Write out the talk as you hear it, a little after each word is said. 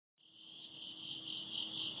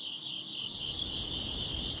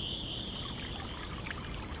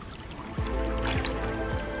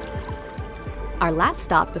Our last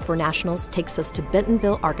stop before Nationals takes us to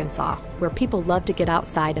Bentonville, Arkansas, where people love to get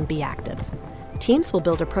outside and be active. Teams will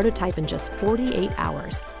build a prototype in just 48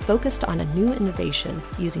 hours, focused on a new innovation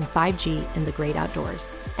using 5G in the great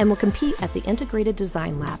outdoors, and will compete at the Integrated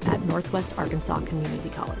Design Lab at Northwest Arkansas Community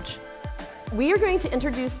College. We are going to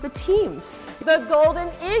introduce the teams. The Golden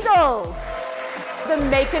Eagles, the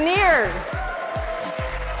Make48,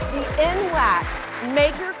 the NWAC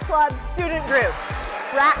Maker Club Student Group,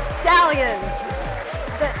 Rat Stallions,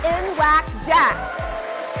 the NWAC Jack,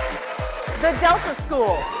 the Delta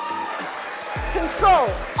School, Control,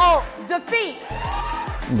 Alt, Defeat.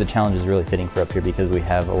 The challenge is really fitting for up here because we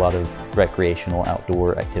have a lot of recreational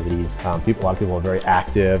outdoor activities. A lot of people are very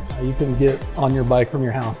active. You can get on your bike from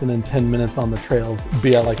your house and in 10 minutes on the trails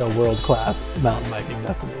be at like a world-class mountain biking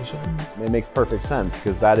destination. It makes perfect sense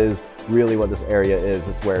because that is really what this area is.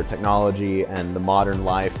 It's where technology and the modern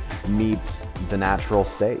life meets the natural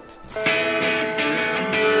state.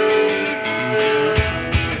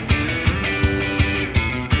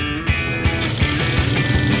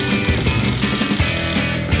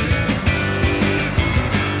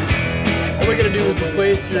 All we're going to do is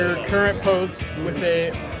replace your current post with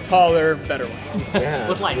a taller, better one. Yeah,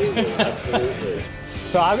 with lights. Absolutely.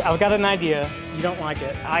 So I've got an idea. You don't like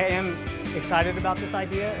it. I am excited about this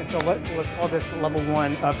idea, and so let's call this level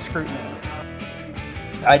 1 of scrutiny.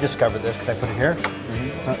 I discovered this because I put it here.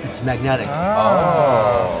 So it's magnetic.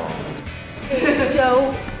 Oh.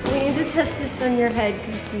 Joe, we need to test this on your head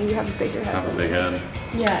because you have a bigger head. I have a big head.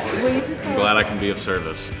 Yeah. Will you just I'm glad I can be of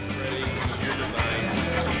service.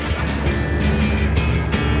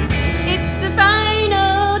 It's the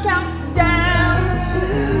final countdown.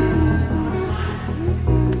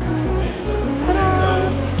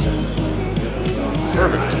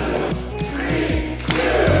 Perfect.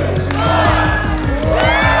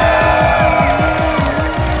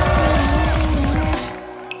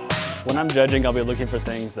 When I'm judging, I'll be looking for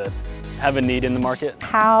things that have a need in the market.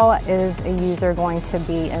 How is a user going to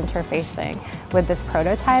be interfacing with this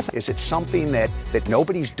prototype? Is it something that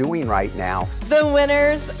nobody's doing right now? The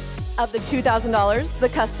winners of the $2,000, the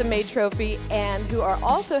custom-made trophy, and who are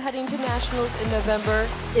also heading to Nationals in November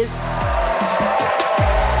is...